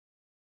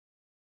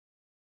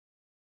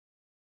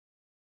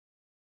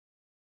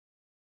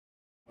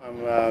I'm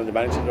the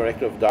managing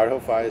director of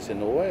Dyrhoff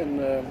in Norway,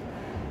 and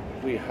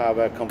we have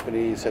a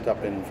company set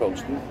up in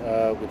Frosten,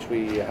 which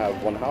we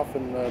have one half,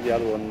 and the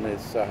other one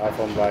is half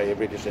owned by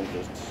British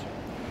interests.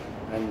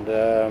 And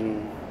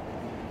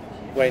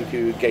we're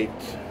into gate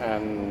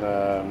and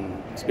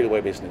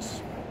spillway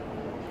business,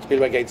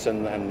 spillway gates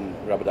and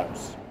rubber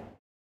dams.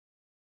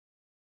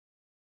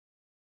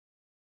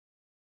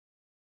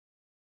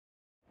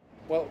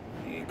 Well,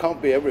 you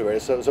can't be everywhere,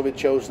 so we've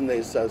chosen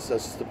this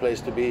as the place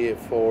to be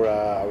for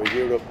our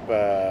Europe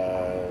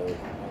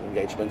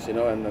engagements,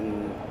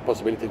 and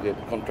possibility to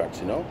get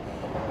contracts,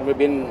 And we've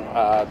been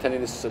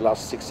attending this the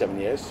last 6-7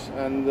 years,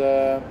 and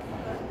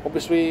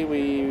obviously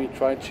we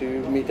try to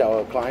meet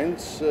our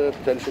clients,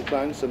 potential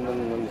clients,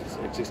 and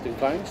existing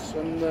clients,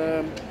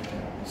 and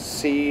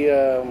see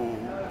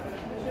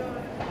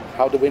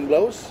how the wind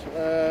blows,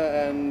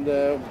 and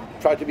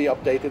try to be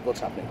updated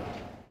what's happening.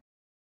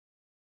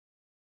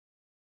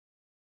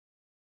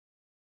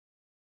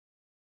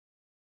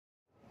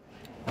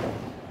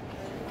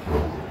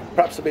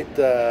 Perhaps a bit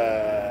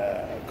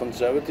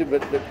conservative,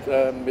 but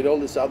with all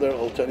these other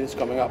alternatives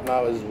coming up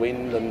now as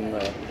wind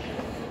and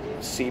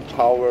sea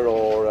power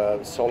or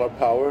solar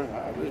power,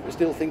 we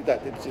still think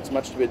that it's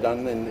much to be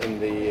done in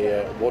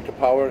the water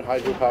power,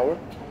 hydropower.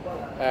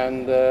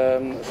 And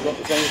as long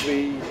as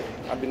we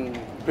have been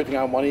putting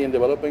our money in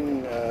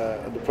developing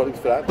the products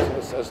for that,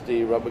 as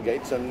the rubber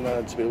gates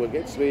and spillway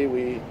gates,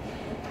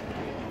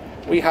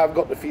 we have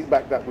got the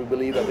feedback that we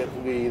believe that it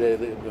will be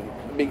the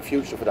big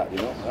future for that,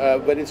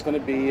 But it's going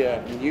to be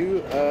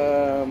new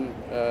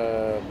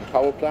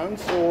power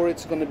plants, or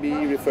it's going to be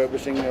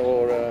refurbishing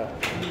or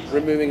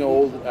removing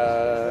old,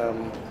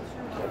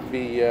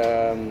 be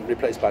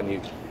replaced by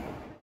new.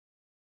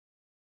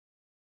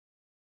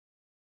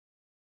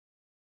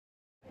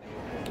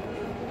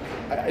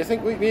 I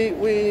think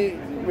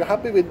we're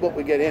happy with what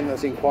we get in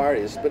as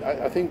inquiries, but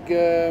I think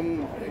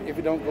if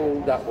we don't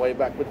go that way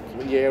back with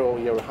a year or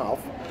a year and a half,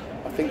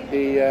 I think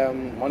the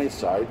money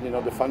side,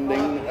 the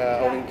funding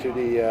owing to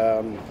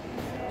the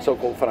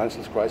so-called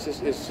financial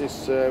crisis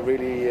is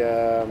really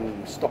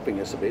stopping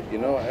us a bit.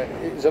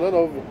 There's a lot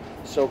of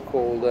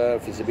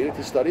so-called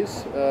feasibility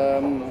studies,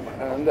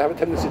 and they have a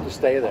tendency to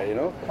stay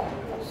there.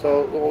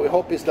 So what we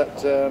hope is that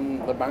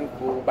the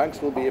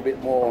banks will be a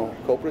bit more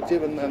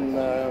cooperative and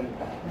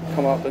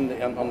come out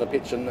on the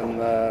pitch and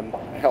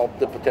help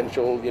the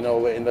potential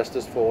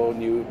investors for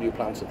new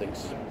plants and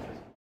things.